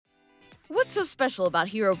What's so special about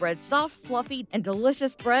Hero Bread's soft, fluffy, and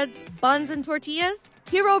delicious breads, buns, and tortillas?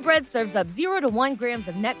 Hero Bread serves up 0 to 1 grams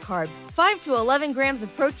of net carbs, 5 to 11 grams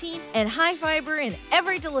of protein, and high fiber in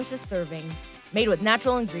every delicious serving. Made with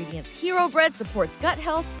natural ingredients, Hero Bread supports gut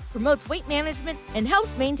health, promotes weight management, and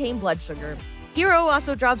helps maintain blood sugar. Hero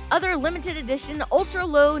also drops other limited edition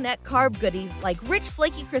ultra-low net carb goodies like rich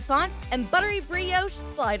flaky croissants and buttery brioche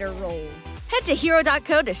slider rolls. Head to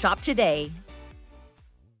hero.co to shop today.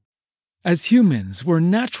 As humans, we're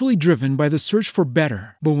naturally driven by the search for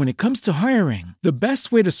better. But when it comes to hiring, the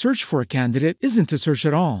best way to search for a candidate isn't to search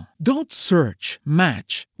at all. Don't search,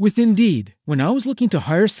 match with Indeed. When I was looking to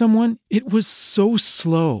hire someone, it was so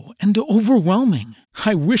slow and overwhelming.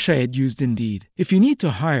 I wish I had used Indeed. If you need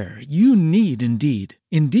to hire, you need Indeed.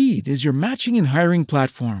 Indeed is your matching and hiring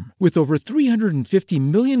platform with over 350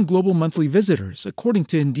 million global monthly visitors, according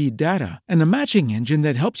to Indeed data, and a matching engine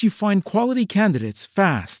that helps you find quality candidates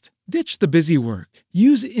fast. Ditch the busy work.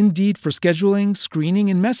 Use Indeed for scheduling,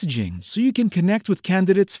 screening, and messaging so you can connect with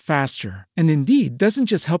candidates faster. And Indeed doesn't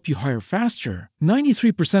just help you hire faster.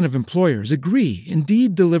 93% of employers agree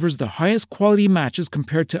Indeed delivers the highest quality matches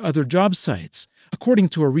compared to other job sites, according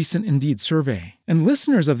to a recent Indeed survey. And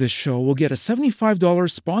listeners of this show will get a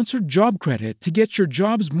 $75 sponsored job credit to get your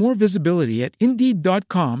jobs more visibility at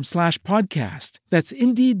Indeed.com/podcast. That's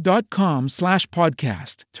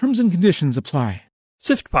Indeed.com/podcast. Terms and conditions apply.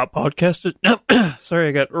 Sift Pop Podcast. Sorry,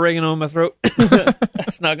 I got oregano in my throat.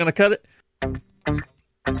 That's not going to cut it.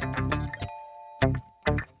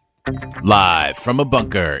 Live from a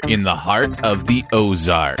bunker in the heart of the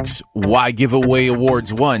Ozarks. Why give away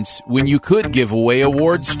awards once when you could give away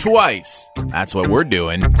awards twice? That's what we're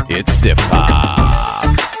doing. It's Sift Pop.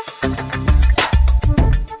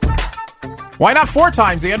 Why not 4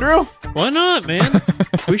 times, Andrew? Why not, man?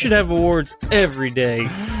 We should have awards every day.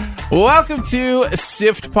 Welcome to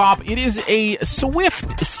Sift Pop. It is a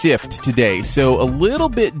Swift Sift today, so a little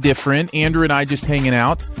bit different. Andrew and I just hanging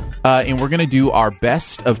out, and we're going to do our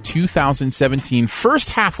best of 2017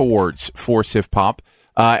 first half awards for Sift Pop,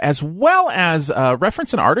 as well as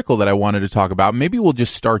reference an article that I wanted to talk about. Maybe we'll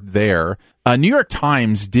just start there. New York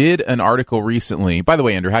Times did an article recently. By the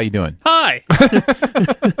way, Andrew, how you doing? Hi.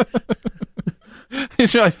 I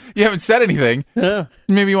just realized you haven't said anything.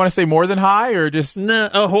 Maybe you want to say more than hi, or just... No,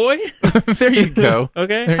 ahoy? There you go.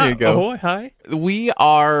 Okay. There you go. Ahoy, hi. We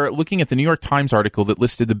are looking at the New York Times article that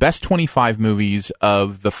listed the best 25 movies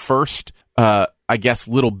of the first, I guess,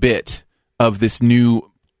 little bit of this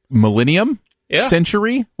new millennium,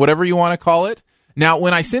 century, whatever you want to call it. Now,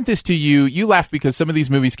 when I sent this to you, you laughed because some of these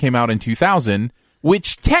movies came out in 2000,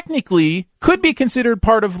 which technically could be considered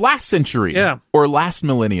part of last century or last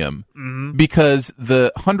millennium, because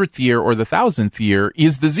the 100th year or the 1000th year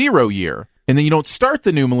is the 0 year. And then you don't start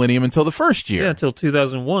the new millennium until the first year. Yeah, until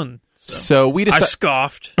 2001. So we I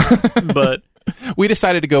scoffed, but... We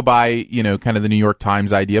decided to go by, kind of the New York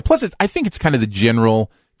Times idea. Plus, I think it's kind of the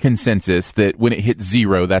general consensus that when it hits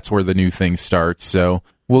 0, that's where the new thing starts. So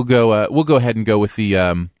we'll go ahead and go with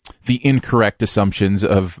the incorrect assumptions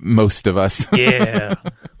of most of us. Yeah.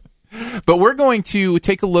 But we're going to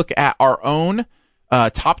take a look at our own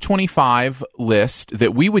top 25 list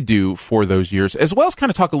that we would do for those years, as well as kind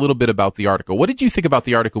of talk a little bit about the article. What did you think about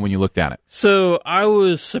the article when you looked at it? So I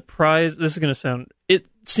was surprised. This is going to sound... It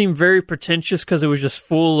seemed very pretentious because it was just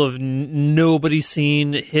full of nobody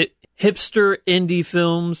seen hipster indie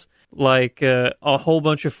films, like a whole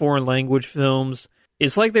bunch of foreign language films.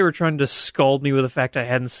 It's like they were trying to scald me with the fact I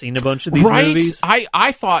hadn't seen a bunch of these movies.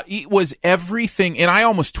 I thought it was everything, and I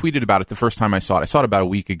almost tweeted about it the first time I saw it. I saw it about a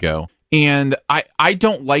week ago. And I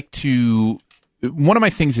don't like to... One of my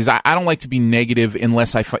things is I don't like to be negative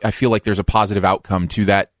unless I feel like there's a positive outcome to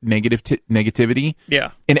that negativity. Yeah.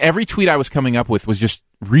 And every tweet I was coming up with was just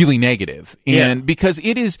really negative. And because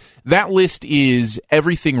that list is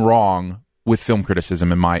everything wrong with film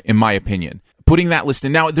criticism, in my opinion. Putting that list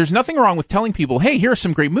in. Now, there's nothing wrong with telling people, hey, here are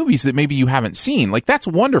some great movies that maybe you haven't seen. Like, that's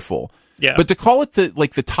wonderful. Yeah. But to call it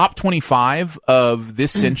the top 25 of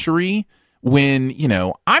this century, when,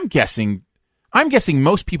 I'm guessing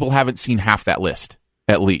most people haven't seen half that list,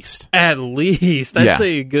 at least. I'd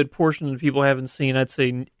say a good portion of people haven't seen, I'd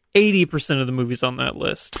say 80% of the movies on that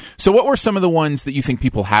list. So what were some of the ones that you think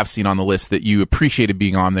people have seen on the list that you appreciated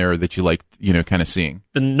being on there, or that you liked, kind of seeing?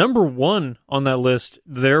 The number 1 on that list,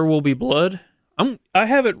 There Will Be Blood. I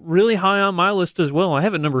have it really high on my list as well. I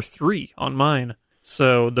have it number 3 on mine.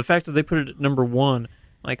 So the fact that they put it at number 1,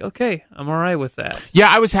 like, okay, I'm all right with that. Yeah,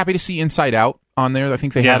 I was happy to see Inside Out on there. I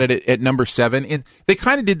think they had it at number 7. And they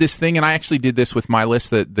kind of did this thing, and I actually did this with my list.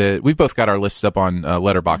 That we've both got our lists up on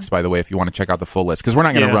Letterboxd, by the way, if you want to check out the full list, because we're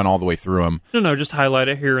not going to run all the way through them. No, just highlight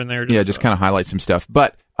it here and there. Just kind of highlight some stuff.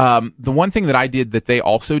 But the one thing that I did that they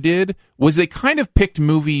also did was they kind of picked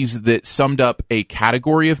movies that summed up a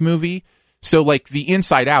category of movie. So, like, the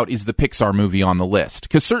Inside Out is the Pixar movie on the list.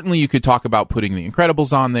 Because certainly you could talk about putting The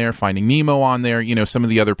Incredibles on there, Finding Nemo on there, some of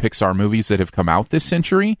the other Pixar movies that have come out this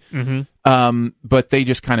century. Mm-hmm. But they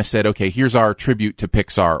just kind of said, okay, here's our tribute to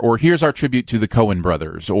Pixar, or here's our tribute to the Coen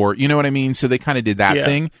brothers, or, you know what I mean? So they kind of did that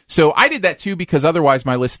thing. So I did that too, because otherwise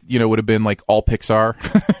my list, would have been like all Pixar.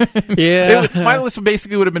 My list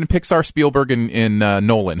basically would have been Pixar, Spielberg, and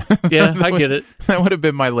Nolan. Yeah, I get it. That would have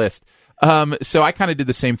been my list. So I kind of did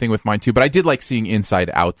the same thing with mine too, but I did like seeing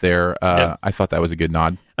Inside Out there. I thought that was a good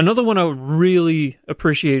nod. Another one I really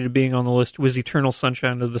appreciated being on the list was Eternal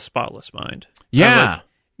Sunshine of the Spotless Mind. Yeah.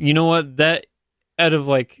 You know what? That, out of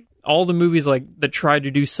like all the movies like that tried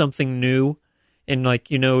to do something new and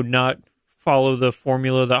like, not follow the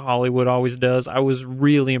formula that Hollywood always does, I was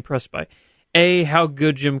really impressed by A, how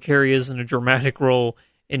good Jim Carrey is in a dramatic role,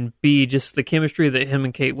 and B, just the chemistry that him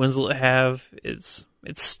and Kate Winslet have it's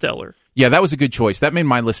stellar. Yeah, that was a good choice. That made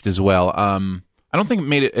my list as well. I don't think it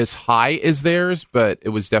made it as high as theirs, but it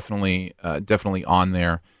was definitely on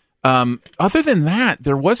there. Other than that,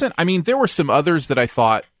 there wasn't. I mean, there were some others that I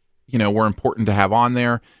thought, were important to have on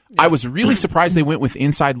there. Yeah. I was really surprised they went with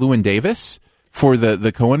Inside Llewyn Davis for the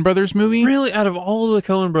Coen Brothers movie. Really, out of all the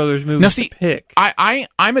Coen Brothers movies to pick,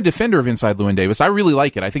 I'm a defender of Inside Llewyn Davis. I really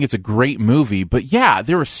like it. I think it's a great movie. But yeah,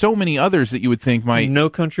 there are so many others that you would think might. No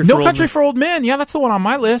Country for Old Men. Yeah, that's the one on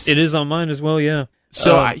my list. It is on mine as well. Yeah.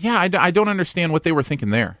 So I don't understand what they were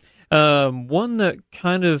thinking there. One that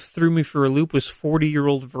kind of threw me for a loop was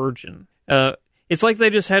 40-Year-Old Virgin. It's like they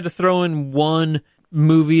just had to throw in one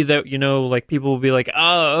movie that like people will be like,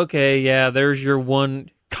 oh, okay, yeah, there's your one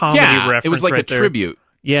comedy reference. It was like right a tribute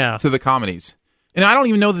to the comedies. And I don't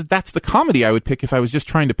even know that that's the comedy I would pick if I was just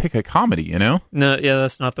trying to pick a comedy, No, yeah,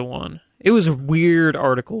 that's not the one. It was a weird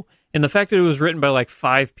article. And the fact that it was written by like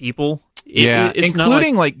 5 people. It's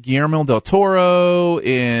including like Guillermo del Toro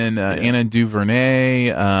and Anna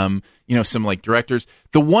DuVernay, some like directors.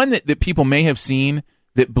 The one that people may have seen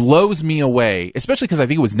that blows me away, especially because I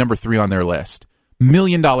think it was number 3 on their list, $1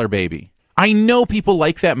 Million Baby. I know people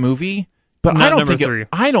like that movie, but I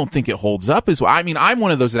don't think it holds up as well. I mean, I'm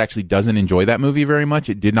one of those that actually doesn't enjoy that movie very much.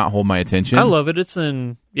 It did not hold my attention. I love it.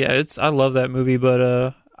 I love that movie,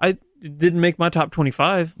 but it didn't make my top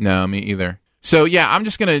 25. No, me either. So yeah, I'm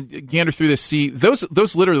just gonna gander through this. See,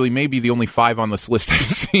 those literally may be the only 5 on this list I've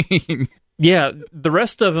seen. Yeah, the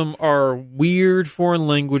rest of them are weird foreign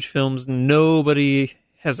language films nobody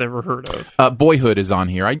has ever heard of. Boyhood is on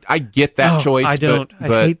here. I get that choice. I don't.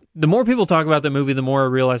 But the more people talk about the movie, the more I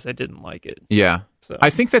realize I didn't like it. Yeah, so.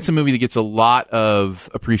 I think that's a movie that gets a lot of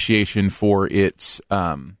appreciation for its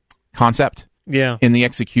concept. Yeah, and the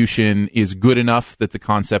execution is good enough that the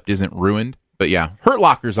concept isn't ruined. But yeah, Hurt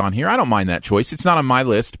Locker's on here. I don't mind that choice. It's not on my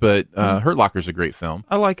list, but Hurt Locker's a great film.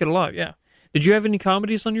 I like it a lot, yeah. Did you have any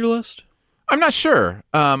comedies on your list? I'm not sure.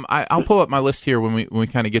 I'll pull up my list here when we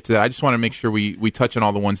kind of get to that. I just want to make sure we touch on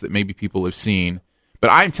all the ones that maybe people have seen.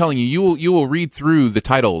 But I'm telling you, you will read through the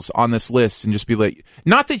titles on this list and just be like,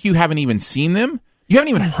 not that you haven't even seen them, you haven't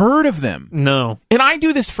even heard of them. No. And I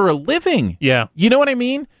do this for a living. Yeah. You know what I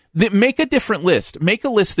mean? Make a different list. Make a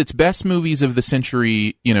list that's best movies of the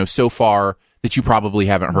century, so far, that you probably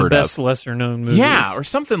haven't heard of. The best lesser-known movies. Yeah, or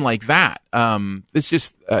something like that. It's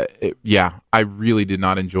just, I really did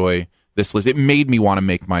not enjoy this list. It made me want to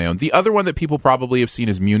make my own. The other one that people probably have seen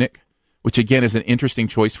is Munich, which, again, is an interesting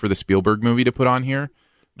choice for the Spielberg movie to put on here.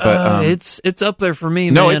 But it's up there for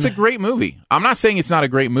me, No, man. it's a great movie. I'm not saying it's not a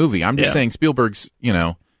great movie. I'm just saying Spielberg's,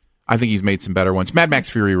 I think he's made some better ones. Mad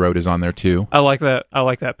Max Fury Road is on there, too. I like that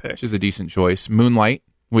pick. Which is a decent choice. Moonlight,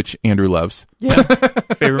 which Andrew loves. Yeah,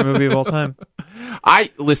 favorite movie of all time.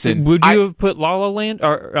 Would you have put La La Land?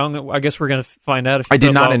 Or I guess we're going to find out. If you I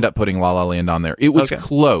did not end up putting La La Land on there. It was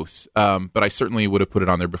close, but I certainly would have put it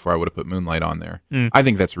on there before I would have put Moonlight on there. I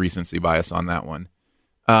think that's recency bias on that one.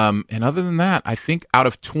 And other than that, I think out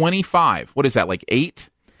of 25, what is that, like 8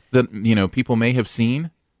 that people may have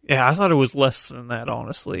seen? Yeah, I thought it was less than that,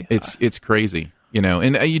 honestly. It's crazy,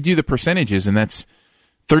 and you do the percentages, and that's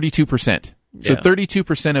 32%. So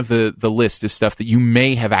 32% of the list is stuff that you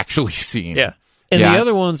may have actually seen. Yeah. And the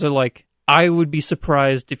other ones are like, I would be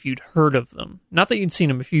surprised if you'd heard of them. Not that you'd seen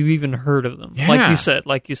them, if you even heard of them. Yeah.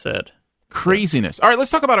 Like you said. Craziness. All right,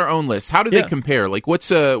 let's talk about our own list. How did they compare? Like,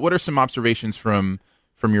 what are some observations from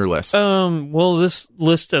from your list? Well, this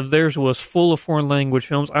list of theirs was full of foreign language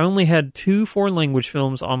films. I only had 2 foreign language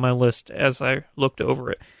films on my list as I looked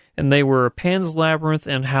over it, and they were Pan's Labyrinth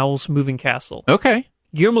and Howl's Moving Castle. Okay.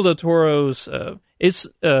 Guillermo del Toro's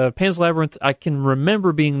Pan's Labyrinth, I can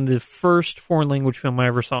remember being the first foreign language film I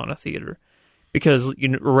ever saw in a theater, because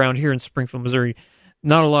around here in Springfield, Missouri,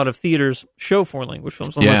 not a lot of theaters show foreign language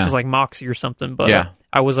films, unless it's like Moxie or something, but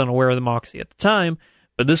I was unaware of the Moxie at the time.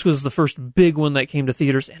 But this was the first big one that came to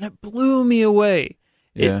theaters, and it blew me away.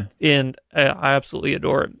 And I absolutely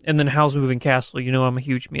adore it. And then Howl's Moving Castle, I'm a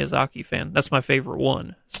huge Miyazaki fan. That's my favorite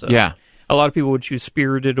one. So a lot of people would choose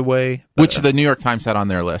Spirited Away. Which the New York Times had on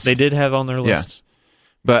their list. They did have on their list. Yes.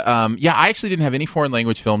 But, I actually didn't have any foreign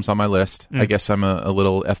language films on my list. I guess I'm a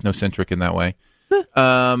little ethnocentric in that way.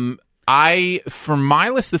 For my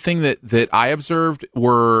list, the thing that I observed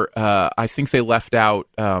were, I think they left out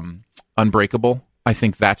Unbreakable. I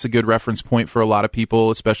think that's a good reference point for a lot of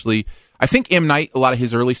people, especially, I think M. Night, a lot of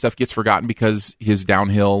his early stuff gets forgotten because his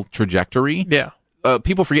downhill trajectory. Yeah.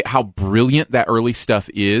 People forget how brilliant that early stuff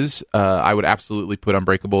is. I would absolutely put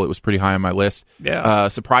Unbreakable. It was pretty high on my list. Yeah.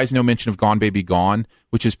 Surprised no mention of Gone Baby Gone,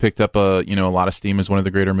 which has picked up a lot of steam as one of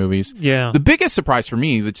the greater movies. Yeah. The biggest surprise for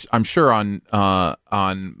me, that I'm sure on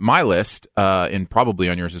my list, and probably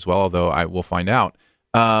on yours as well, although I will find out.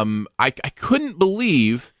 I couldn't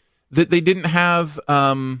believe that they didn't have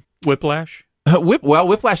Whiplash.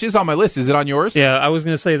 Whiplash is on my list. Is it on yours? Yeah, I was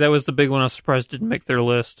going to say that was the big one. I was surprised didn't make their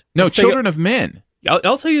list. No, Children of Men.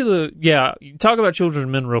 I'll tell you talk about Children of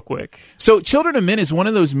Men real quick. So Children of Men is one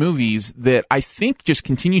of those movies that I think just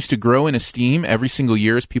continues to grow in esteem every single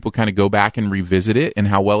year as people kind of go back and revisit it and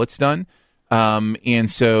how well it's done. And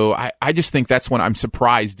so I just think that's one I'm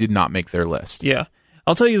surprised did not make their list. Yeah.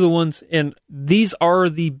 I'll tell you the ones, and these are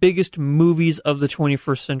the biggest movies of the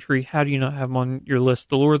 21st century. How do you not have them on your list?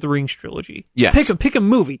 The Lord of the Rings trilogy. Yes. Pick a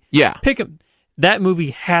movie. Yeah. That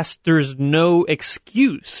movie there's no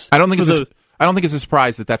excuse. I don't think it's a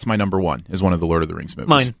surprise that that's my number one, is one of the Lord of the Rings movies.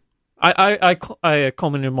 Mine. I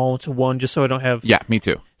culminated them all into one just so I don't have... Yeah, me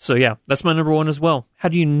too. So yeah, that's my number one as well. How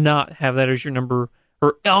do you not have that as your number,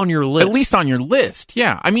 or on your list? At least on your list,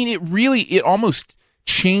 yeah. I mean, it almost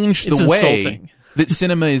changed the way... Insulting. That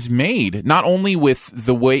cinema is made, not only with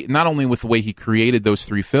the way he created those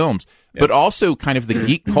 3 films, but also kind of the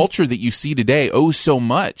geek culture that you see today owes so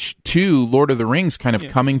much to Lord of the Rings kind of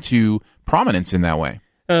coming to prominence in that way.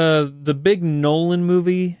 The big Nolan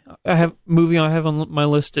movie I have on my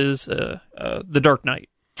list is The Dark Knight.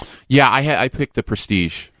 Yeah, I picked The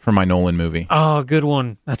Prestige for my Nolan movie. Oh, good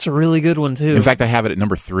one. That's a really good one too. In fact, I have it at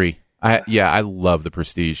number 3. I love The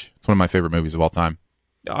Prestige. It's one of my favorite movies of all time.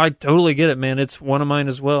 I totally get it, man. It's one of mine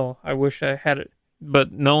as well. I wish I had it,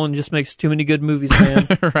 but Nolan just makes too many good movies, man.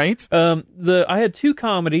 Right? I had 2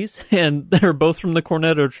 comedies, and they're both from the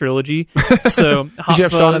Cornetto trilogy. So Did you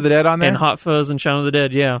have Shaun of the Dead on there? And Hot Fuzz and Shaun of the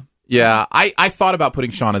Dead, yeah. Yeah, I thought about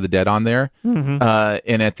putting Shaun of the Dead on there,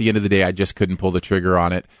 and at the end of the day, I just couldn't pull the trigger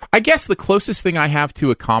on it. I guess the closest thing I have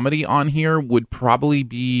to a comedy on here would probably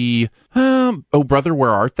be, Oh Brother,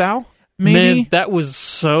 Where Art Thou? Maybe? Man, that was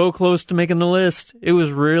so close to making the list. It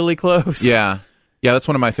was really close. Yeah, that's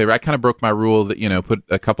one of my favorite. I kind of broke my rule that, put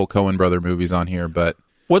a couple Coen brother movies on here, but...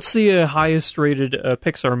 What's the highest rated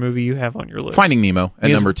Pixar movie you have on your list? Finding Nemo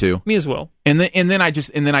at number 2. Me as well. And then I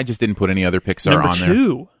just didn't put any other Pixar number on there.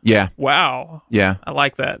 Number 2? Yeah. Wow. Yeah. I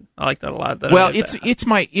like that. I like that a lot. It's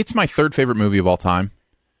my third favorite movie of all time.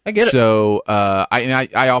 I get it. So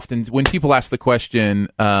I often, when people ask the question,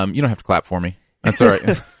 you don't have to clap for me. That's all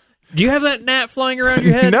right. Do you have that gnat flying around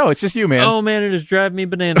your head? No, it's just you, man. Oh, man, it is driving me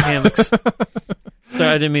banana hammocks. Sorry,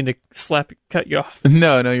 I didn't mean to cut you off.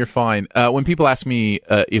 No, you're fine. When people ask me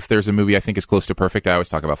if there's a movie I think is close to perfect, I always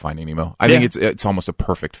talk about Finding Nemo. I think it's almost a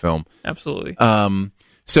perfect film. Absolutely.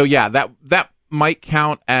 So yeah, that might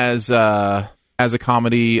count as a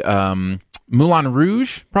comedy. Moulin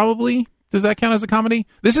Rouge, probably. Does that count as a comedy?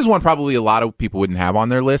 This is one probably a lot of people wouldn't have on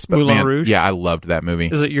their list. But Moulin Rouge? Yeah, I loved that movie.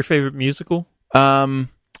 Is it your favorite musical?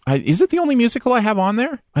 Is it the only musical I have on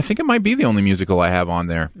there? I think it might be the only musical I have on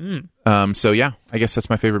there. So yeah, I guess that's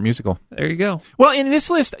my favorite musical. There you go. Well, in this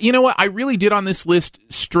list, you know what? I really did on this list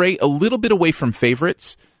stray a little bit away from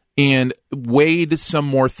favorites and weighed some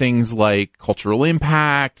more things like cultural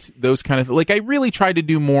impact, those kind of like I really tried to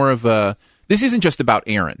do more of a, this isn't just about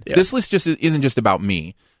Aaron. Yeah. This list just isn't just about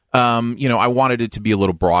me. I wanted it to be a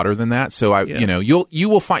little broader than that. So you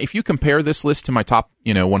will find, if you compare this list to my top,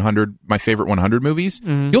 100, my favorite 100 movies,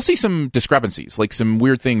 you'll see some discrepancies, like some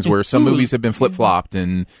weird things where some movies have been flip-flopped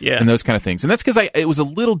and those kind of things. And that's because it was a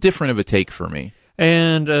little different of a take for me.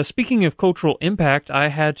 And speaking of cultural impact, I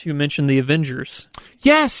had to mention The Avengers.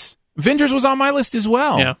 Yes. Avengers was on my list as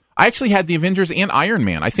well. Yeah. I actually had the Avengers and Iron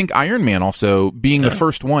Man. I think Iron Man also, being the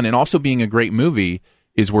first one and also being a great movie,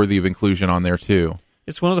 is worthy of inclusion on there too.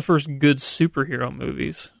 It's one of the first good superhero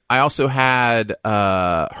movies. I also had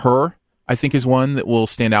Her, I think is one that will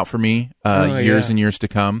stand out for me years and years to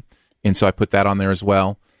come. And so I put that on there as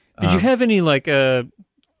well. Did you have any like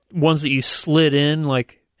ones that you slid in?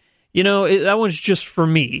 Like, that one's just for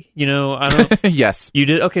me. I don't. Yes, you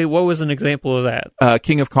did. Okay, what was an example of that?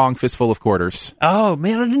 King of Kong, Fistful of Quarters. Oh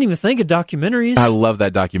man, I didn't even think of documentaries. I love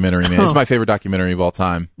that documentary, man. It's my favorite documentary of all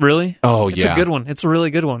time. Really? Oh it's a good one. It's a really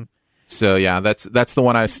good one. So yeah, that's the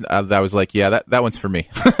one that was like, yeah, that one's for me.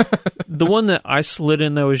 The one that I slid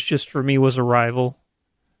in that was just for me was Arrival.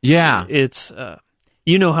 Yeah, it's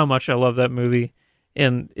how much I love that movie,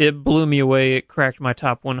 and it blew me away. It cracked my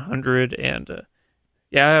top 100, and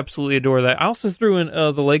I absolutely adore that. I also threw in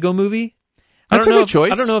the Lego Movie. That's a good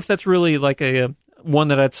choice. I don't know if that's really like a one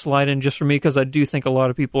that I'd slide in just for me, because I do think a lot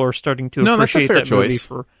of people are starting to appreciate that movie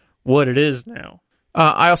for what it is now.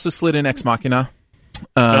 I also slid in Ex Machina.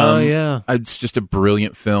 Yeah. It's just a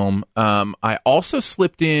brilliant film. I also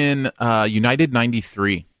slipped in United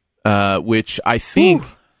 93, which I think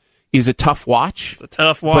is a tough watch. It's a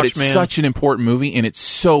tough watch, but it's man. such an important movie, and it's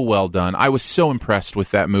so well done. I was so impressed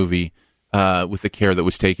with that movie, with the care that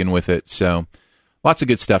was taken with it. So lots of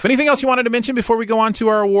good stuff. Anything else you wanted to mention before we go on to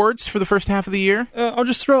our awards for the first half of the year? I'll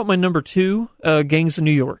just throw out my number 2, Gangs of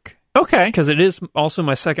New York. Okay. Because it is also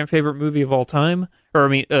my second favorite movie of all time. Or,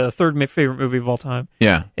 third favorite movie of all time.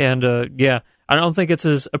 Yeah. And, I don't think it's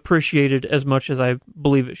as appreciated as much as I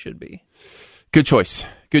believe it should be. Good choice.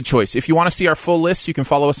 Good choice. If you want to see our full list, you can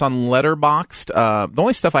follow us on Letterboxd. The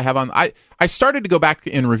only stuff I have on... I started to go back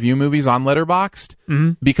and review movies on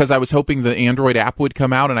Letterboxd because I was hoping the Android app would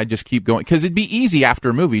come out, and I'd just keep going. Because it'd be easy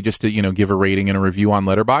after a movie just to, give a rating and a review on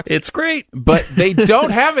Letterboxd. It's great. But they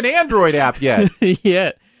don't have an Android app yet.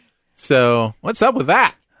 Yet. So what's up with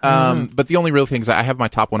that? But the only real things, I have my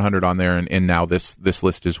top 100 on there, and now this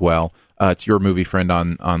list as well. It's Your Movie Friend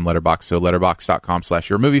on Letterboxd, so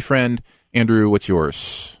letterboxd.com/yourmoviefriend. Andrew, what's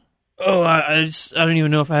yours? Oh, I don't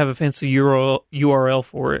even know if I have a fancy URL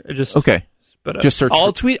for it. Okay. But just search.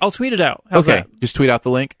 I'll tweet it out. How's okay. that? Just tweet out the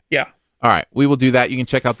link. Yeah. All right. We will do that. You can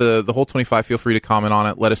check out the whole 25. Feel free to comment on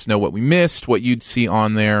it. Let us know what we missed, what you'd see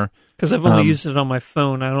on there. Because I've only used it on my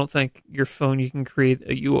phone. I don't think your phone you can create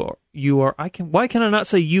a Why can I not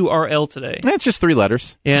say URL today? It's just 3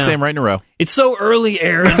 letters. Yeah. Just say them right in a row. It's so early,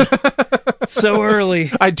 Aaron. So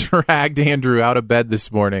early. I dragged Andrew out of bed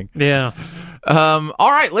this morning. Yeah. All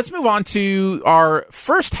right. Let's move on to our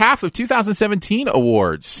first half of 2017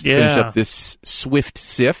 awards to finish up this swift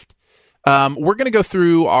sift. We're going to go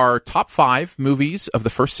through our top 5 movies of the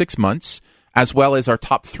first 6 months, as well as our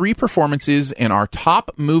top 3 performances and our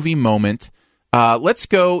top movie moment. Let's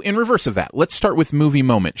go in reverse of that. Let's start with movie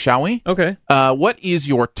moment, shall we? Okay. What is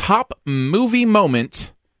your top movie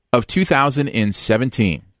moment of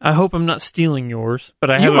 2017? I hope I'm not stealing yours,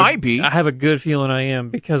 but you might be. I have a good feeling I am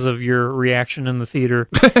because of your reaction in the theater.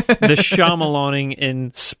 The Shyamalaning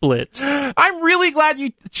in Split. I'm really glad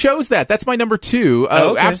you chose that. That's my number 2.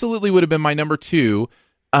 Okay. Absolutely would have been my number 2.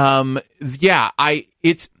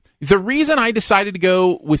 It's the reason I decided to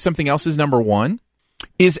go with something else as number 1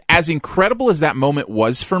 is, as incredible as that moment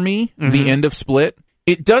was for me, the end of Split,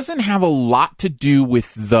 it doesn't have a lot to do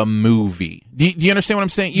with the movie. Do you understand what I'm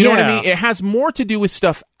saying? You know what I mean? It has more to do with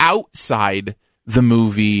stuff outside the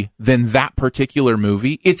movie than that particular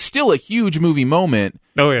movie. It's still a huge movie moment.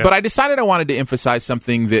 Oh, yeah. But I decided I wanted to emphasize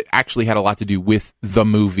something that actually had a lot to do with the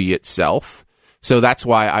movie itself. So that's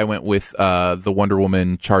why I went with the Wonder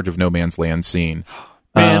Woman Charge of No Man's Land scene.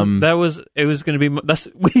 Man, it was going to be...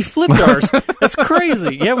 we flipped ours. That's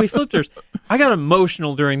crazy. Yeah, we flipped ours. I got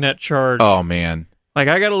emotional during that charge. Oh, man. Like,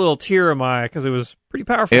 I got a little tear in my eye because it was pretty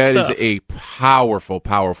powerful stuff. It is a powerful,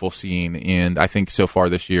 powerful scene, and I think so far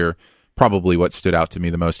this year, probably what stood out to me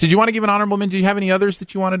the most. Did you want to give an honorable mention? Did you have any others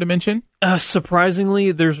that you wanted to mention?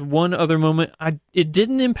 Surprisingly, there's one other moment. It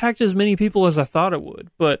didn't impact as many people as I thought it would,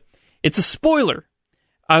 but it's a spoiler.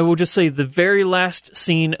 I will just say the very last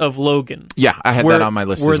scene of Logan. Yeah, I had that on my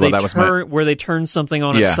list as well. That was where they turn something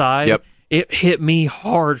on its side. Yep. It hit me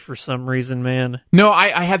hard for some reason, man. No,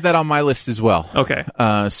 I had that on my list as well. Okay.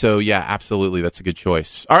 So, yeah, absolutely. That's a good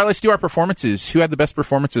choice. All right, let's do our performances. Who had the best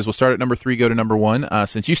performances? We'll start at number 3, go to number 1.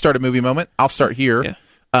 Since you started movie moment, I'll start here.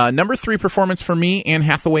 Yeah. Number 3 performance for me, Anne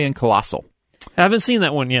Hathaway in Colossal. I haven't seen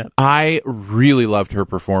that one yet. I really loved her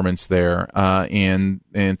performance there, and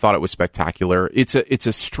thought it was spectacular. It's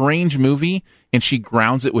a strange movie, and she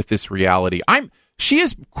grounds it with this reality. She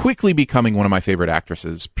is quickly becoming one of my favorite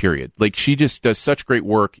actresses, period. Like, she just does such great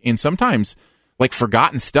work in sometimes, like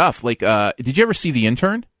forgotten stuff. Like, did you ever see The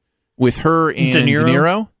Intern with her and De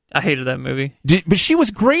Niro? I hated that movie. But she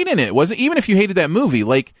was great in it, wasn't? Even if you hated that movie,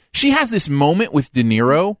 like she has this moment with De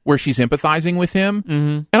Niro where she's empathizing with him,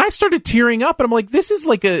 and I started tearing up, and I'm like, this is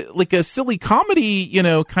like a silly comedy,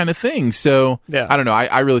 kind of thing. So yeah. I don't know.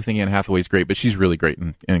 I really think Anne Hathaway's great, but she's really great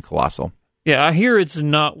in Colossal. Yeah, I hear it's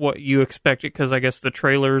not what you expected because I guess the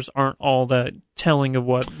trailers aren't all that telling of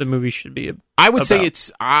what the movie should be. I would say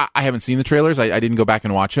it's. I haven't seen the trailers. I didn't go back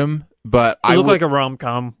and watch them, but it looked like a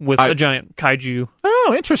rom-com with a giant kaiju.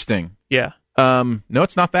 Oh, interesting. Yeah. No,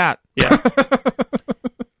 it's not that. Yeah.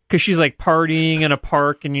 Because she's like partying in a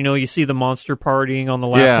park, and you see the monster partying on the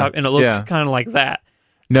laptop, and it looks kind of like that.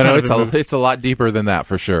 No, it's a lot deeper than that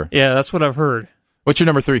for sure. Yeah, that's what I've heard. What's your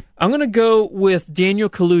number 3? I'm gonna go with Daniel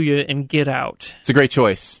Kaluuya in Get Out. It's a great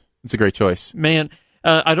choice. Man,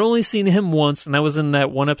 I'd only seen him once, and that was in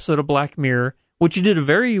that one episode of Black Mirror, which he did a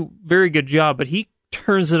very, very good job. But he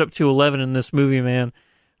turns it up to 11 in this movie. Man,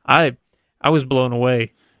 I was blown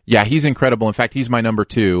away. Yeah, he's incredible. In fact, he's my number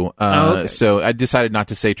 2. Okay. So I decided not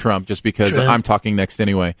to say Trump just because I'm talking next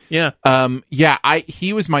anyway. Yeah.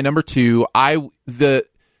 He was my number 2.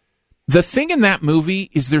 The thing in that movie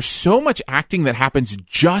is there's so much acting that happens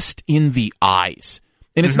just in the eyes.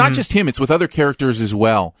 And it's not just him, it's with other characters as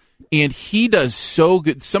well. And he does so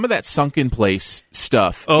good. Some of that sunken place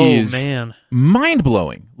stuff is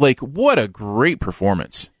mind-blowing. Like, what a great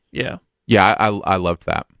performance. Yeah. Yeah, I loved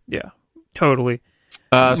that. Yeah, totally.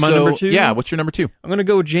 My number 2? Yeah, what's your number 2? I'm going to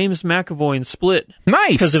go with James McAvoy in Split.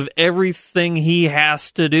 Nice! Because of everything he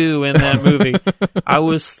has to do in that movie. I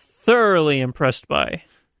was thoroughly impressed by.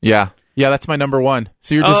 Yeah, that's my number 1.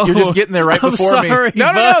 So you're just getting there right before me.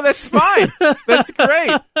 No, that's fine. That's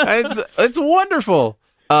great. It's wonderful.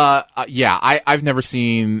 I've never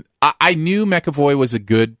seen. I knew McAvoy was a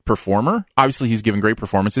good performer. Obviously, he's given great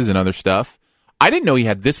performances and other stuff. I didn't know he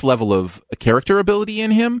had this level of character ability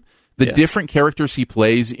in him. The different characters he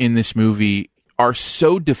plays in this movie are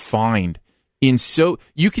so defined.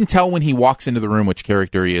 You can tell when he walks into the room which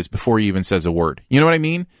character he is before he even says a word. You know what I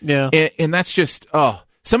mean? Yeah. And that's just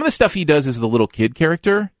some of the stuff he does as the little kid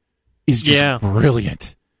character is just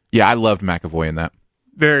brilliant. Yeah, I loved McAvoy in that.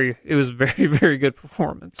 It was very, very good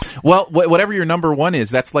performance. Well, whatever your number 1 is,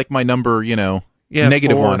 that's like my number,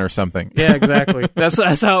 negative 4. 1 or something. Yeah, exactly.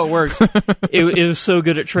 That's how it works. It was so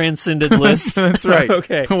good it transcended lists. That's right.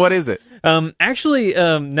 Okay. What is it? Actually,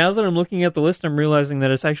 now that I'm looking at the list, I'm realizing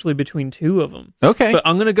that it's actually between 2 of them. Okay. But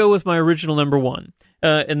I'm going to go with my original number 1,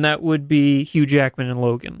 and that would be Hugh Jackman in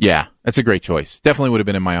Logan. Yeah, that's a great choice. Definitely would have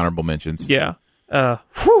been in my honorable mentions. Yeah.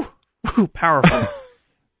 Powerful.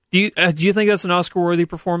 Do you think that's an Oscar-worthy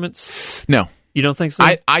performance? No. You don't think so?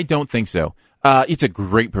 I don't think so. It's a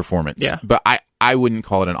great performance. Yeah. But I wouldn't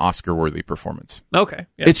call it an Oscar-worthy performance. Okay.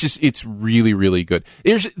 Yeah. It's really, really good.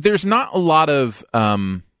 There's not a lot of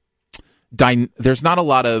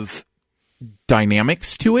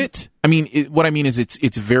dynamics to it. I mean, what I mean is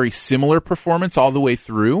it's very similar performance all the way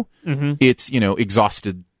through. Mm-hmm. It's,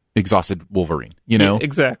 exhausted Wolverine, Yeah,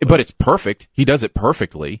 exactly. But it's perfect. He does it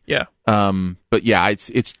perfectly. Yeah. But yeah,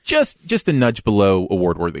 it's just a nudge below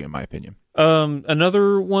award worthy in my opinion.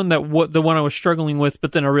 Another one the one I was struggling with,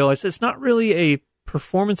 but then I realized it's not really a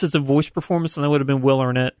performance; it's a voice performance, and that would have been Will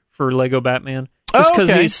Arnett for Lego Batman, just because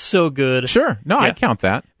he's so good. Sure, no, I'd count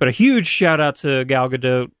that. But a huge shout out to Gal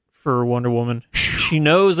Gadot for Wonder Woman. She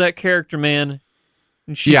knows that character, man,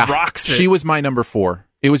 and she rocks it. She was my number 4.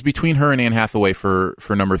 It was between her and Anne Hathaway for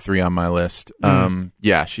number 3 on my list.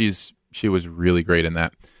 She was really great in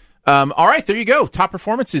that. All right, there you go. Top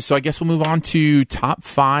performances. So I guess we'll move on to top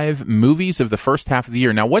 5 movies of the first half of the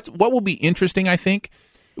year. Now, what will be interesting, I think,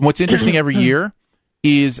 what's interesting every year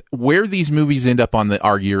is where these movies end up on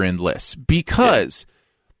our year-end lists, because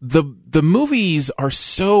the movies are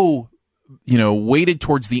so weighted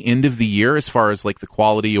towards the end of the year as far as like the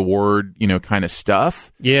quality award, kind of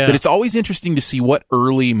stuff. Yeah. That it's always interesting to see what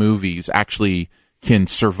early movies actually can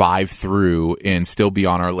survive through and still be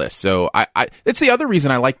on our list. So it's the other reason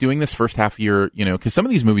I like doing this first half year, because some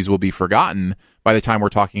of these movies will be forgotten by the time we're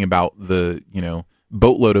talking about the,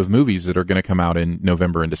 boatload of movies that are going to come out in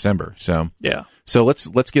November and December. So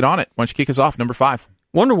let's get on it. Why don't you kick us off? Number 5.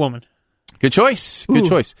 Wonder Woman. Good choice. Good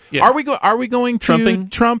choice. Yeah. Are we going to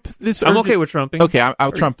trump this? I'm okay with trumping. Okay,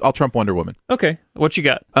 I'll trump Wonder Woman. Okay, what you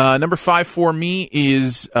got? Number 5 for me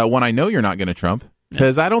is one I know you're not going to trump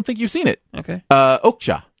because I don't think you've seen it. Okay.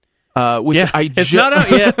 Okja. Which it's not out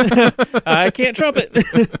yet. I can't trump it.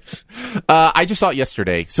 I just saw it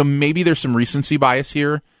yesterday, so maybe there's some recency bias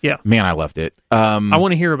here. Yeah. Man, I loved it. I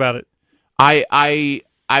want to hear about it. I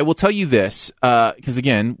will tell you this because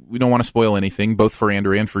again, we don't want to spoil anything, both for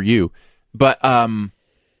Andrew and for you. But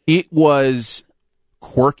it was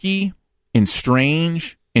quirky and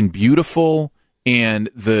strange and beautiful, and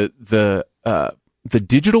the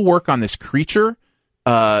digital work on this creature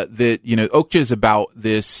that, you know, Okja is about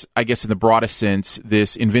this, I guess in the broadest sense,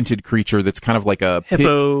 this invented creature that's kind of like a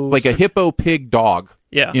hippo pig dog.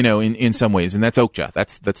 Yeah. You know, in some ways. And that's Okja.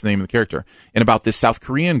 That's the name of the character. And about this South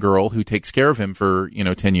Korean girl who takes care of him for,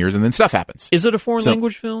 10 years, and then stuff happens. Is it a foreign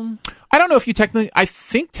language film? I don't know if you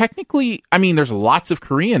technically, I mean, there's lots of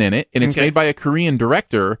Korean in it, and it's made by a Korean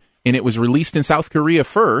director, and it was released in South Korea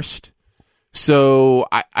first. So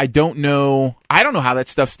I don't know. I don't know how that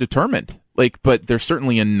stuff's determined. But there's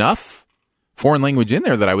certainly enough foreign language in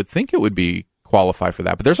there that I would think it would be qualify for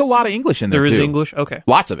that. But there's a lot of English in there, too. There is English? Okay.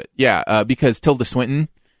 Lots of it, yeah. Because Tilda Swinton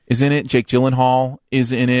is in it. Jake Gyllenhaal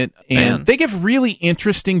is in it. And they give really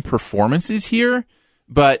interesting performances here.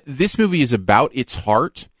 But this movie is about its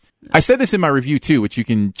heart. I said this in my review, too, which you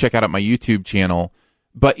can check out at my YouTube channel.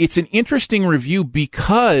 But it's an interesting review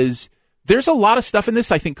because there's a lot of stuff in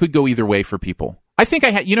this I think could go either way for people. I think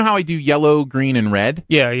you know how I do yellow, green, and red?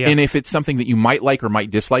 Yeah. And if it's something that you might like or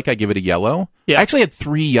might dislike, I give it a yellow. Yeah. I actually had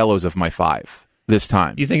 3 yellows of my 5 this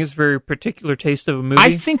time. You think it's a very particular taste of a movie?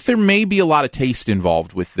 I think there may be a lot of taste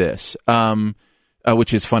involved with this,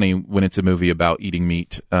 which is funny when it's a movie about eating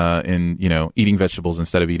meat and, eating vegetables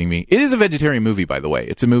instead of eating meat. It is a vegetarian movie, by the way.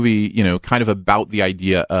 It's a movie, kind of about the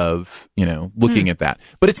idea of, looking at that.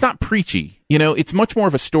 But it's not preachy. It's much more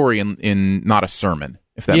of a story and not a sermon,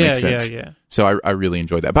 if that makes sense. Yeah. So I really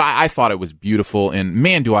enjoyed that. But I thought it was beautiful, and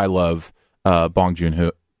man, do I love Bong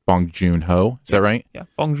Joon-ho. Bong Joon-ho, is that right? Yeah,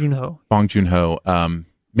 Bong Joon-ho. Bong Joon-ho. Man,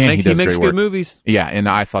 he does makes great work. good movies. Yeah, and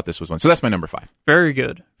I thought this was one. So that's my number 5. Very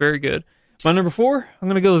good. Very good. My number 4, I'm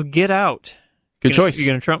going to go with Get Out. Good choice. You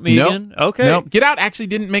going to trump me again? Okay. Nope. Get Out actually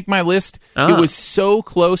didn't make my list. It was so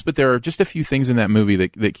close, but there are just a few things in that movie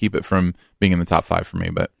that keep it from being in the top 5 for me.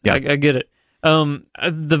 But yeah, I get it.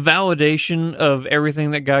 The validation of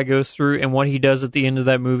everything that guy goes through and what he does at the end of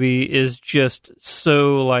that movie is just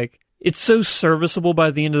so it's so serviceable by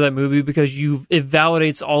the end of that movie because it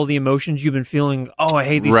validates all the emotions you've been feeling. Oh, I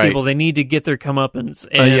hate these people. They need to get their comeuppance.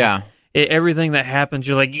 And everything that happens,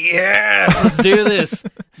 you're like, yeah, let's do this.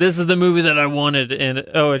 This is the movie that I wanted. And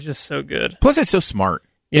it's just so good. Plus, it's so smart.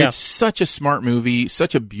 Yeah. It's such a smart movie,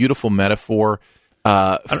 such a beautiful metaphor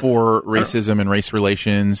for racism and race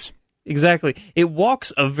relations. Exactly. It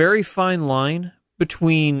walks a very fine line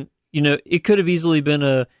between, it could have easily been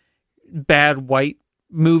a bad white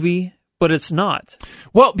movie, but it's not.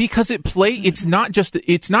 Well, because it's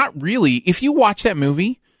not really, if you watch that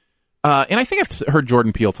movie, and I think I've heard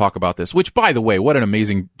Jordan Peele talk about this, which, by the way, what an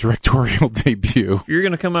amazing directorial debut. If you're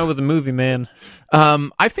going to come out with a movie, man.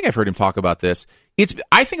 I think I've heard him talk about this.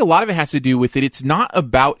 I think a lot of it has to do with it. It's not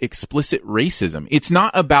about explicit racism. It's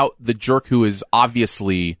not about the jerk who is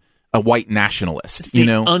obviously a white nationalist, it's the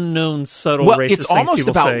unknown subtle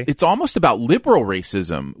racist it's almost about liberal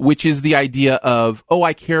racism, which is the idea of, oh,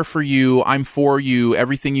 I care for you, I'm for you,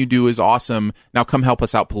 everything you do is awesome, now come help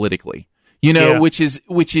us out politically. Which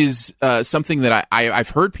is something that I've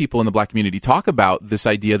heard people in the black community talk about, this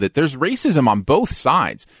idea that there's racism on both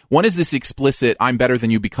sides. One is this explicit, I'm better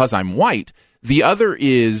than you because I'm white. The other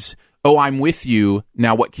is, oh, I'm with you,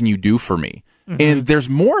 now what can you do for me? Mm-hmm. And there's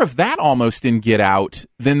more of that almost in Get Out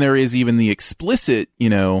than there is even the explicit,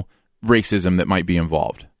 racism that might be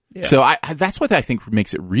involved. Yeah. So that's what I think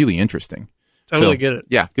makes it really interesting. Totally get it.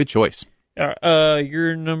 Yeah, good choice.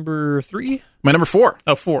 You're number 3? My number 4.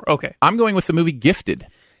 Oh, 4. Okay. I'm going with the movie Gifted.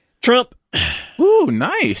 Trump. Ooh,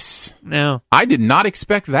 nice. Now, I did not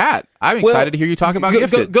expect that. I'm excited to hear you talk about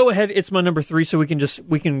Gifted. Go ahead. It's my number 3, so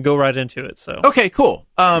we can go right into it. So okay, cool.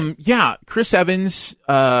 Chris Evans,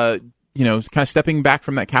 kind of stepping back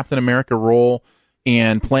from that Captain America role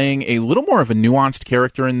and playing a little more of a nuanced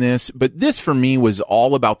character in this. But this, for me, was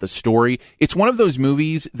all about the story. It's one of those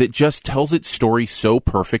movies that just tells its story so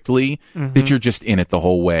perfectly that you're just in it the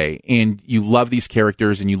whole way. And you love these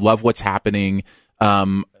characters and you love what's happening.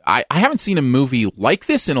 I haven't seen a movie like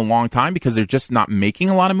this in a long time because they're just not making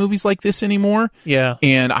a lot of movies like this anymore. Yeah.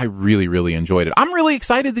 And I really, really enjoyed it. I'm really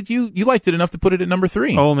excited that you liked it enough to put it at number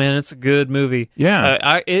 3. Oh, man, it's a good movie.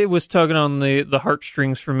 Yeah. It was tugging on the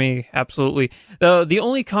heartstrings for me, absolutely. The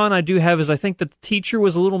only con I do have is I think that the teacher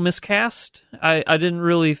was a little miscast. I didn't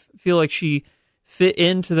really feel like she fit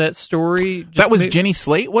into that story. That was Jenny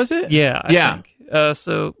Slate, was it? Yeah, I think. A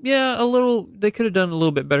little. They could have done a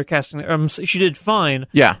little bit better casting. She did fine.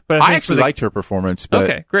 Yeah, but I actually liked her performance. But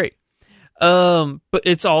okay, great. But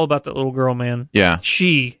it's all about that little girl, man. Yeah,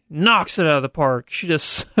 she knocks it out of the park. She does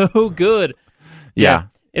so good. Yeah.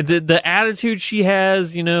 The attitude she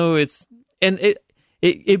has,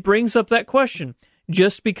 it brings up that question.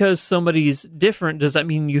 Just because somebody's different, does that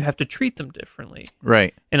mean you have to treat them differently?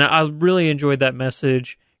 Right. And I really enjoyed that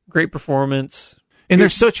message. Great performance. And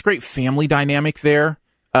there's such great family dynamic there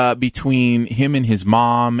between him and his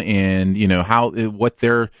mom, and what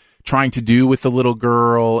they're trying to do with the little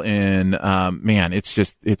girl, and man,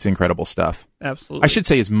 it's incredible stuff. Absolutely. I should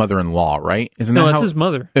say his mother-in-law, right? Isn't no, that it's his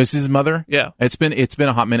mother. It's his mother? Yeah. It's been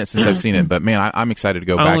a hot minute since I've seen it, but man, I'm excited to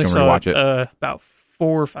go back and rewatch it. About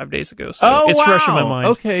 4 or 5 days ago, so it's fresh in my mind.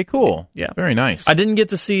 Okay, cool. Yeah. Very nice. I didn't get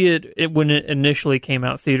to see it when it initially came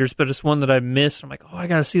out in theaters, but it's one that I missed. I'm like, I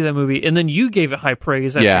got to see that movie. And then you gave it high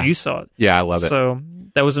praise after you saw it. Yeah, I love it. So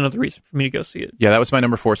that was another reason for me to go see it. Yeah, that was my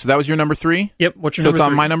number 4. So that was your number 3? Yep. What's your number 3? So it's it's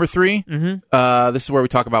on my number 3? Mm-hmm. This is where we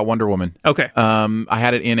talk about Wonder Woman. Okay. I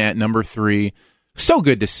had it in at number 3. So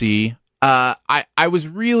good to see. I was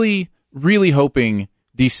really, really hoping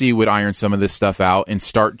DC would iron some of this stuff out and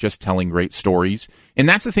start just telling great stories. And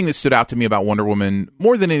that's the thing that stood out to me about Wonder Woman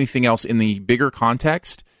more than anything else in the bigger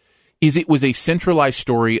context, is it was a centralized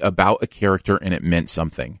story about a character and it meant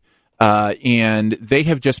something. And they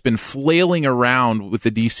have just been flailing around with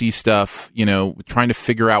the DC stuff, trying to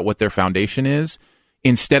figure out what their foundation is,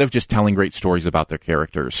 instead of just telling great stories about their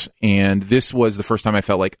characters. And this was the first time I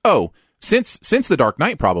felt like, since The Dark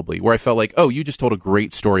Knight, probably, where I felt like, you just told a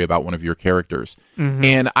great story about one of your characters. Mm-hmm.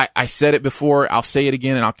 And I said it before, I'll say it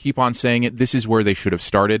again, and I'll keep on saying it. This is where they should have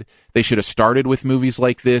started. They should have started with movies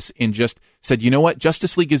like this and just said, you know what,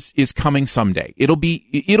 Justice League is coming someday. It'll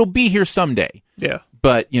be here someday. Yeah.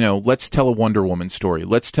 But, let's tell a Wonder Woman story.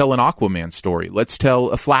 Let's tell an Aquaman story. Let's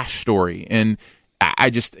tell a Flash story. And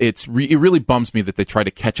it really bums me that they try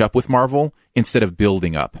to catch up with Marvel instead of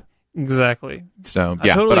building up. Exactly. So I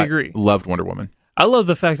totally agree. I loved Wonder Woman. I love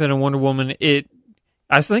the fact that in Wonder Woman,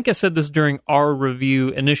 I think I said this during our review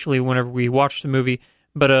initially whenever we watched the movie,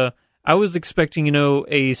 but I was expecting,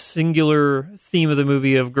 a singular theme of the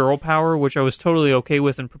movie of girl power, which I was totally okay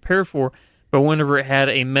with and prepared for, but whenever it had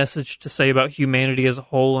a message to say about humanity as a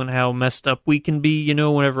whole and how messed up we can be,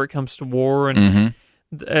 whenever it comes to war, and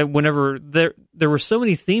whenever there were so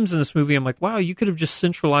many themes in this movie, I'm like, wow, you could have just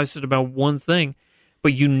centralized it about one thing.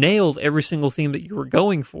 But you nailed every single theme that you were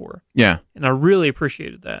going for. Yeah. And I really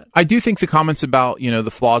appreciated that. I do think the comments about, the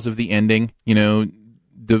flaws of the ending,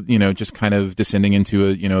 just kind of descending into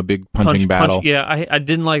a big punching battle. Yeah, I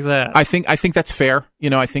didn't like that. I think that's fair.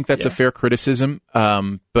 I think that's a fair criticism.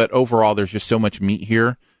 But overall, there's just so much meat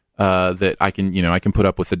here that I can put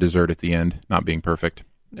up with the dessert at the end not being perfect.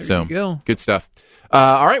 There you go. Good stuff.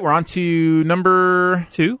 All right, we're on to number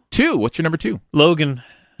 2. What's your number 2? Logan.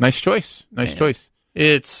 Nice choice. Nice choice.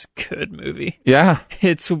 It's a good movie. Yeah.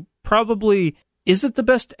 It's probably... Is it the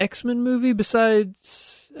best X-Men movie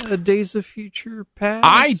besides Days of Future Past?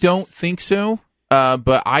 I don't think so.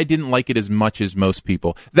 But I didn't like it as much as most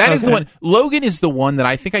people. That is the one. Logan is the one that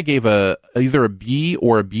I think I gave either a B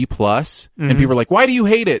or a B+, and people were like, "Why do you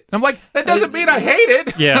hate it?" I'm like, "That doesn't mean I hate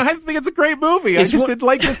it. Yeah, I think it's a great movie. I just didn't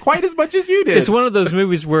like it quite as much as you did." It's one of those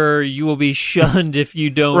movies where you will be shunned if you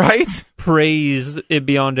don't praise it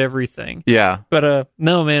beyond everything. Yeah, but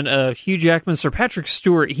no, man. Hugh Jackman, Sir Patrick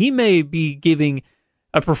Stewart, he may be giving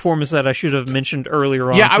a performance that I should have mentioned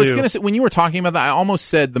earlier on. Yeah, I was going to say, when you were talking about that, I almost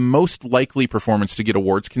said the most likely performance to get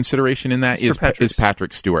awards consideration in that is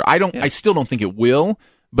Patrick Stewart. I still don't think it will,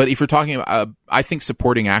 but if you're talking about, I think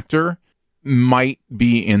supporting actor might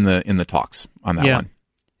be in the talks on that one.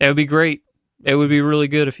 It would be great. It would be really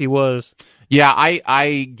good if he was. Yeah,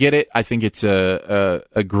 I get it. I think it's a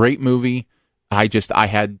great movie. I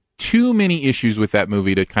had too many issues with that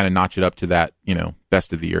movie to kind of notch it up to that,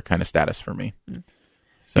 best of the year kind of status for me.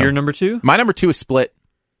 So, your number 2? My number 2 is Split.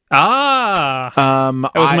 That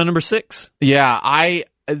was my number 6. Yeah,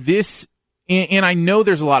 and I know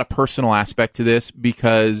there's a lot of personal aspect to this,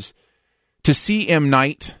 because to see M.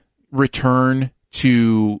 Night return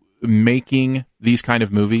to making these kind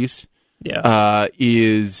of movies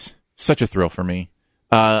is such a thrill for me.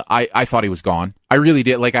 I thought he was gone. I really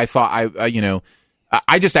did. Like, I thought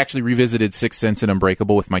I just actually revisited Sixth Sense and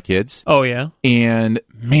Unbreakable with my kids. Oh, yeah. And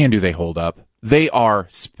man, do they hold up. They are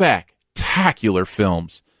spectacular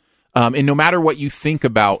films. And no matter what you think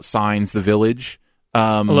about Signs, The Village.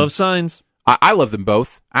 I love Signs. I love them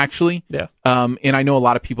both, actually. Yeah. And I know a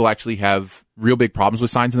lot of people actually have real big problems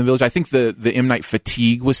with Signs in the Village. I think the M. Night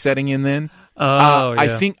fatigue was setting in then. Oh, yeah.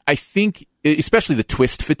 I think especially the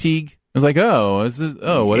twist fatigue. I was like,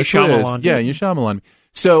 what a twist. Yeah, you Shyamalan.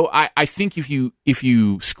 So I think if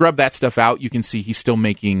you scrub that stuff out, you can see he's still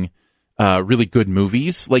making really good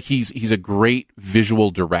movies. Like, he's a great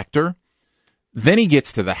visual director. then he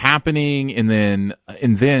gets to The Happening, and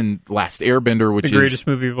then Last Airbender, which the greatest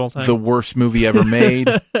movie of all time, the worst movie ever made.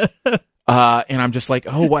 And I'm just like,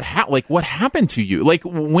 oh, what happened to you? Like,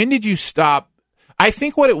 when did you stop? I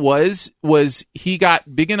think what it was he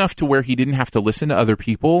got big enough to where he didn't have to listen to other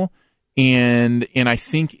people, and I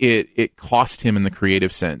think it cost him in the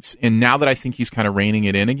creative sense. And now that I think he's kind of reining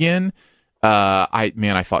it in again,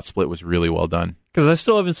 I thought Split was really well done. Because I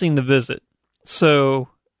still haven't seen The Visit, so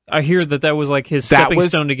I hear that was like his stepping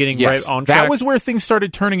stone to getting right on track. That was where things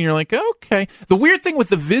started turning, and you're like, okay. The weird thing with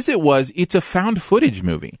The Visit was it's a found footage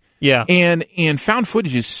movie. Yeah. And found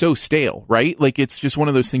footage is so stale, right? Like, it's just one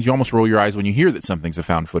of those things you almost roll your eyes when you hear that something's a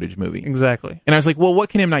found footage movie. Exactly. And I was like, well, what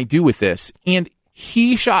can M. Night do with this? And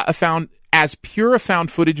he shot as pure a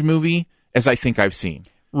found footage movie as I think I've seen.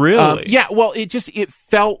 Really? Yeah, well,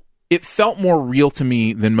 it felt more real to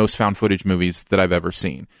me than most found footage movies that I've ever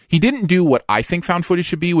seen. He didn't do what I think found footage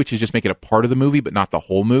should be, which is just make it a part of the movie, but not the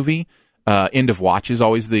whole movie. End of Watch is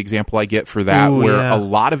always the example I get for that, where a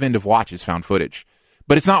lot of End of Watch is found footage.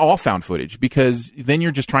 But it's not all found footage, because then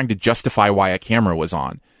you're just trying to justify why a camera was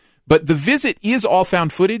on. But The Visit is all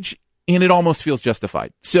found footage, and it almost feels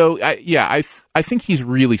justified. So, I think he's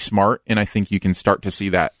really smart, and I think you can start to see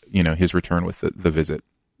that, his return with The Visit.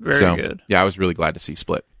 Very good. Yeah, I was really glad to see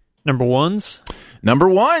Split. Number ones?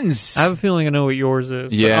 I have a feeling I know what yours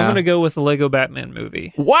is. Yeah. But I'm going to go with the Lego Batman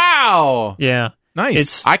movie. Wow! Yeah.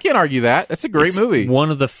 Nice. I can't argue that. That's a great movie.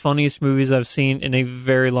 One of the funniest movies I've seen in a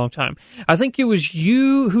very long time. I think it was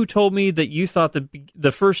you who told me that you thought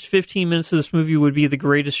the first 15 minutes of this movie would be the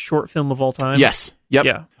greatest short film of all time. Yes. Yep.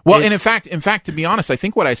 Yeah. Well, and in fact, to be honest, I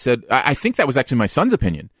think what I said, I think that was actually my son's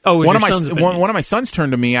opinion. Oh, one of my sons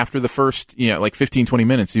turned to me after the first, 15, 20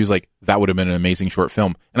 minutes. He was like, that would have been an amazing short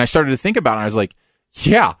film. And I started to think about it, and I was like,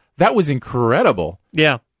 yeah, that was incredible.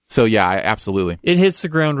 Yeah. So, yeah, absolutely. It hits the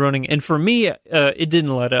ground running. And for me, it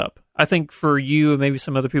didn't let up. I think for you and maybe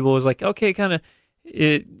some other people, it was like, okay, kind of,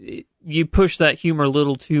 you push that humor a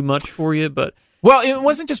little too much for you. But well, it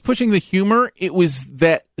wasn't just pushing the humor. It was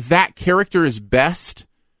that character is best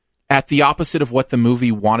at the opposite of what the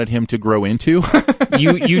movie wanted him to grow into.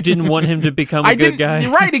 You didn't want him to become a good guy.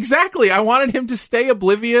 Right, exactly. I wanted him to stay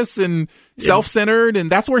oblivious and self-centered, and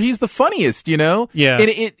that's where he's the funniest, Yeah. And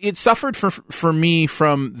it suffered for me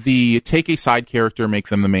from the take a side character, make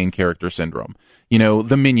them the main character syndrome.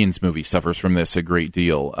 The Minions movie suffers from this a great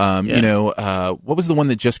deal. What was the one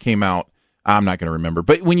that just came out? I'm not going to remember.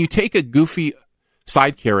 But when you take a goofy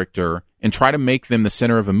side character and try to make them the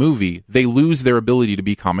center of a movie, they lose their ability to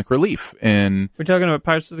be comic relief. And we're talking about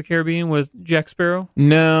Pirates of the Caribbean with Jack Sparrow?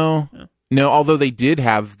 No. Although they did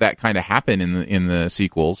have that kind of happen in the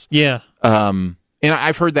sequels. Yeah. And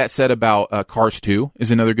I've heard that said about Cars 2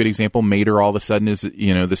 is another good example. Mater all of a sudden is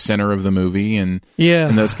the center of the movie and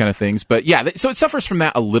those kind of things. But yeah, so it suffers from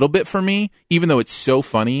that a little bit for me, even though it's so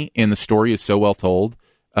funny and the story is so well told.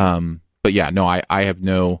 But yeah, no, I have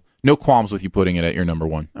no qualms with you putting it at your number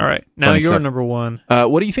one. All right. Now your number one.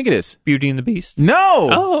 What do you think it is? Beauty and the Beast? No.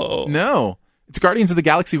 Oh. No. It's Guardians of the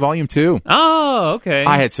Galaxy Volume 2. Oh, okay.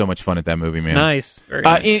 I had so much fun at that movie, man. Nice. Very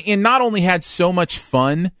nice. And not only had so much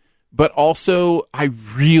fun, but also I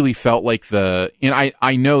really felt like and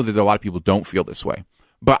I know that a lot of people don't feel this way,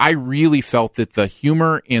 but I really felt that the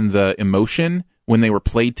humor and the emotion, when they were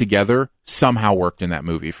played together, somehow worked in that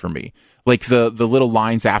movie for me. Like the little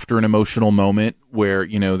lines after an emotional moment where,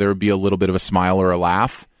 there would be a little bit of a smile or a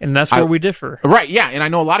laugh. And that's where we differ. Right, yeah. And I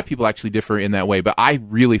know a lot of people actually differ in that way, but I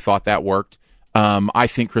really thought that worked. I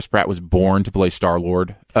think Chris Pratt was born to play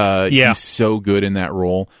Star-Lord. He's so good in that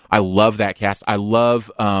role. I love that cast. I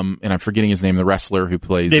love, and I'm forgetting his name, the wrestler who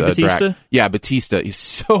plays Batista? Drax. Yeah, Batista. He's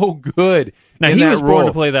so good now, in he that was role. born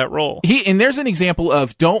to play that role. And there's an example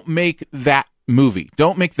of don't make that movie.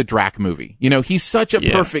 Don't make the Drac movie. He's such a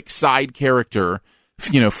perfect side character,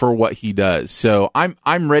 for what he does. So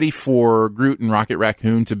I'm ready for Groot and Rocket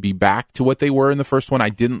Raccoon to be back to what they were in the first one.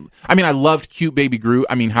 I loved cute baby Groot.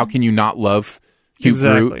 I mean, how can you not love cute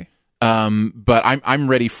Groot? But I'm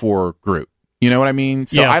ready for Groot. You know what I mean?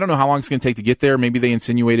 So I don't know how long it's going to take to get there. Maybe they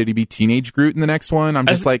insinuated he'd be teenage Groot in the next one. I'm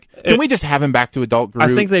just can we just have him back to adult Groot?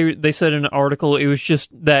 I think they said in an article it was just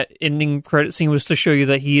that ending credit scene was to show you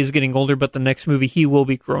that he is getting older, but the next movie he will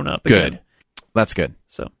be grown up again. Good. That's good.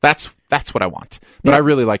 So that's what I want. But I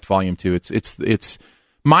really liked Volume 2. It's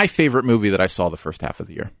my favorite movie that I saw the first half of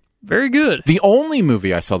the year. Very good. The only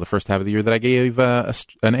movie I saw the first half of the year that I gave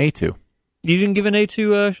an A to. You didn't give an A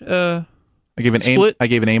to I gave an Split? I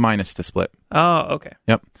gave an A- to Split. Oh, okay.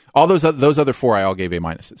 Yep. All those other four I all gave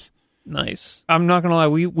A-. Nice. I'm not gonna lie,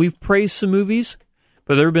 we've praised some movies,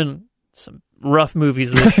 but there have been some rough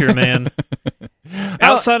movies this year, man.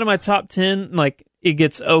 outside of my top 10, like, it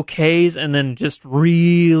gets okays and then just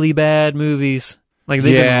really bad movies. Like,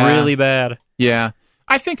 they've been really bad. Yeah.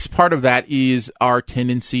 I think part of that is our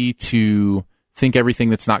tendency to think everything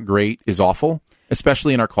that's not great is awful,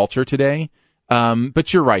 especially in our culture today.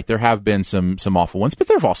 But you're right. There have been some awful ones, but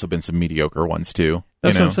there have also been some mediocre ones, too.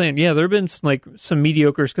 That's what I'm saying. Yeah, there have been, like, some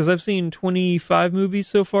mediocres, because I've seen 25 movies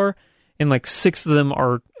so far, and, like, 6 of them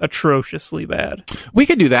are atrociously bad. We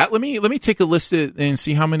could do that. Let me take a list and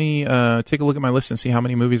see how many, take a look at my list and see how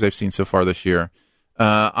many movies I've seen so far this year.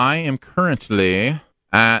 I am currently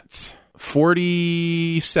at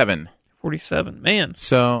 47. 47, man.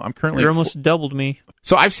 So I'm currently... You're almost doubled me.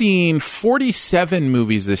 So I've seen 47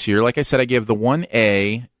 movies this year. Like I said, I gave the 1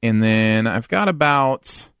 A, and then I've got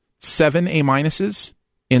about 7 A minuses.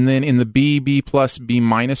 And then in the B plus, B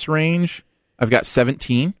minus range, I've got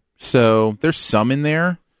 17. So there's some in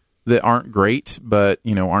there that aren't great, but,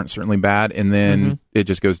 aren't certainly bad. And then it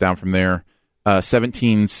just goes down from there.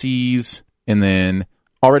 17 C's, and then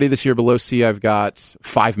already this year below C, I've got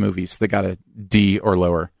 5 movies that got a D or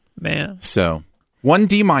lower. Man. So 1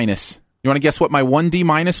 D minus. You want to guess what my 1 D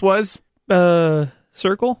minus was?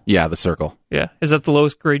 Circle? Yeah, The Circle. Yeah. Is that the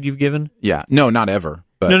lowest grade you've given? Yeah. No, not ever.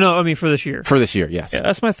 But No, I mean for this year. For this year, yes. Yeah,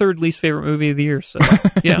 that's my 3rd least favorite movie of the year, so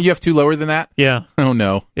yeah. You have 2 lower than that? Yeah. Oh,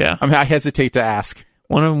 no. Yeah. I hesitate to ask.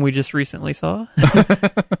 One of them we just recently saw,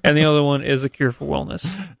 and the other one is A Cure for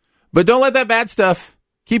Wellness. But don't let that bad stuff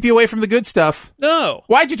keep you away from the good stuff. No.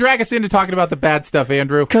 Why'd you drag us into talking about the bad stuff,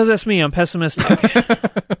 Andrew? Because that's me. I'm pessimistic.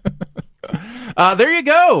 There you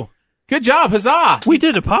go. Good job. Huzzah. We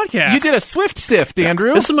did a podcast. You did a Swift Sift,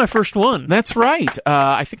 Andrew. This is my first one. That's right.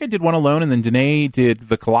 I think I did one alone, and then Danae did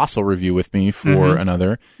the Colossal review with me for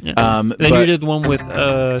another. Yeah. Then you did the one with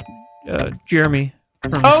Jeremy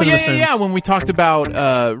from CinemaSins. Yeah. When we talked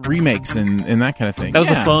about remakes and that kind of thing.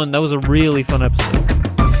 That was a really fun episode.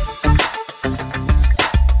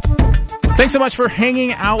 Thanks so much for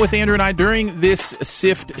hanging out with Andrew and I during this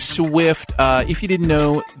Sift Swift. If you didn't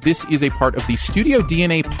know, this is a part of the Studio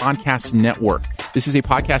DNA Podcast Network. This is a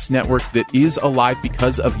podcast network that is alive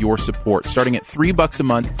because of your support. Starting at $3 a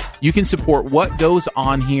month, you can support what goes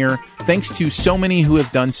on here, thanks to so many who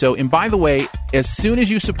have done so. And by the way, as soon as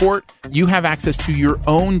you support, you have access to your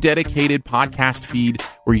own dedicated podcast feed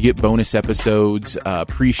where you get bonus episodes,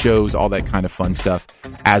 pre-shows, all that kind of fun stuff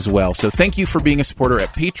as well. So thank you for being a supporter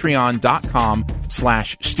at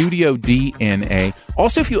patreon.com/StudioDNA.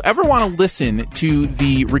 Also, if you ever want to listen to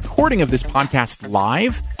the recording of this podcast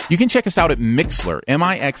live, you can check us out at Mixlr,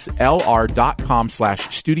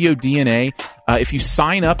 mixlr.com/StudioDNA. If you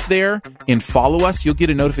sign up there and follow us, you'll get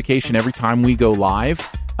a notification every time we go live.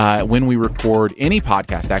 When we record any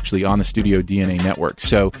podcast actually on the Studio DNA network.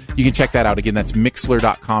 So you can check that out. Again, that's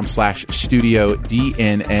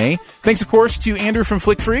mixlr.com/StudioDNA. Thanks, of course, to Andrew from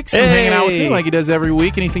Flick Freaks for hanging out with me like he does every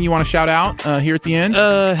week. Anything you want to shout out here at the end?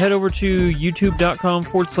 Head over to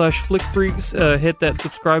youtube.com/Flick Freaks. Hit that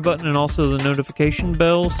subscribe button and also the notification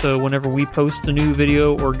bell. So whenever we post a new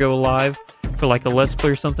video or go live for like a Let's Play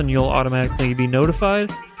or something, you'll automatically be notified.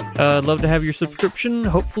 I'd love to have your subscription.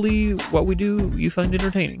 Hopefully what we do, you find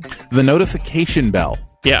entertaining. The notification bell.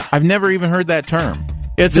 Yeah. I've never even heard that term.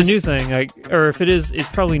 It's a new thing, or if it is, it's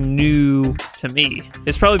probably new to me.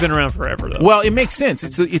 It's probably been around forever, though. Well, it makes sense.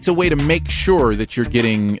 It's a way to make sure that you're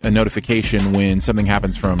getting a notification when something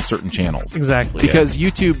happens from certain channels. Exactly. Because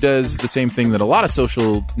YouTube does the same thing that a lot of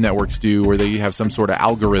social networks do, where they have some sort of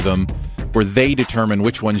algorithm where they determine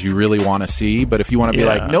which ones you really want to see. But if you want to be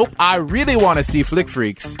like, nope, I really want to see Flick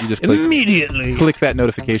Freaks, you just immediately click that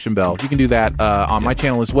notification bell. You can do that on my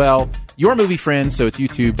channel as well. Your Movie Friend, so it's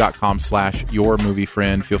youtube.com/Your Movie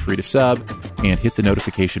Friend. Feel free to sub and hit the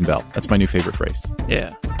notification bell. That's my new favorite phrase.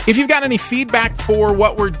 Yeah. If you've got any feedback for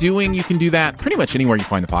what we're doing, you can do that pretty much anywhere you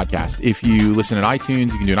find the podcast. If you listen at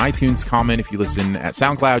iTunes, you can do an iTunes comment. If you listen at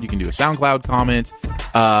SoundCloud, you can do a SoundCloud comment.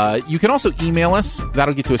 You can also email us.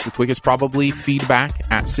 That'll get to us the quickest, probably.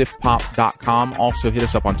 feedback@sifpop.com. Also hit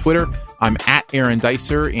us up on Twitter. I'm at Aaron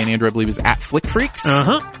Dicer, and Andrew, I believe, is at Flick Freaks.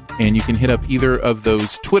 And you can hit up either of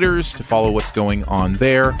those Twitters to follow what's going on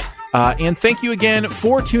there. And thank you again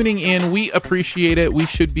for tuning in. We appreciate it. We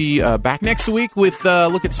should be back next week with a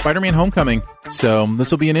look at Spider-Man Homecoming. So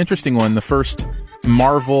this will be an interesting one. The first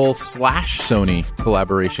Marvel/Sony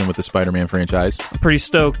collaboration with the Spider-Man franchise. I'm pretty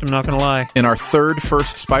stoked, I'm not going to lie. In our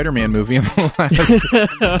first Spider-Man movie in the last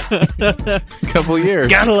couple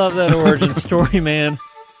years. Gotta love that origin story, man.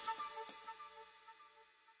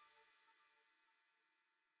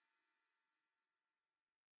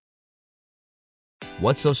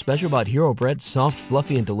 What's so special about Hero Bread's soft,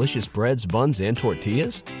 fluffy, and delicious breads, buns, and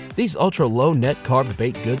tortillas? These ultra-low net-carb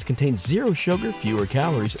baked goods contain zero sugar, fewer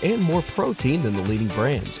calories, and more protein than the leading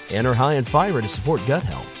brands, and are high in fiber to support gut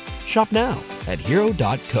health. Shop now at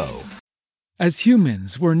Hero.co. As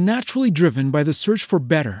humans, we're naturally driven by the search for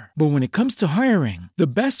better. But when it comes to hiring, the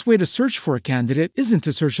best way to search for a candidate isn't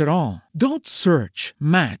to search at all. Don't search,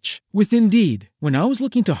 match with Indeed. When I was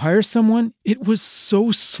looking to hire someone, it was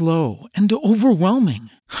so slow and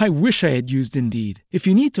overwhelming. I wish I had used Indeed. If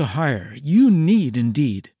you need to hire, you need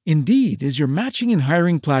Indeed. Indeed is your matching and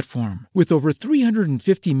hiring platform with over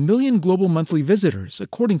 350 million global monthly visitors,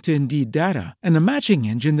 according to Indeed data, and a matching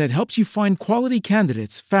engine that helps you find quality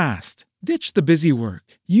candidates fast. Ditch the busy work.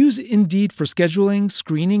 Use Indeed for scheduling,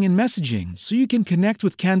 screening, and messaging so you can connect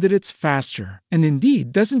with candidates faster. And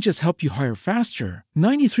Indeed doesn't just help you hire faster.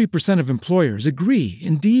 93% of employers agree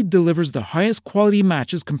Indeed delivers the highest quality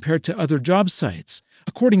matches compared to other job sites,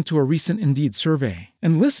 according to a recent Indeed survey.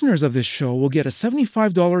 And listeners of this show will get a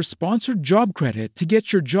 $75 sponsored job credit to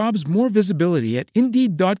get your jobs more visibility at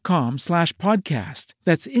Indeed.com/podcast.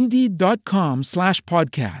 That's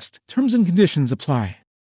Indeed.com/podcast. Terms and conditions apply.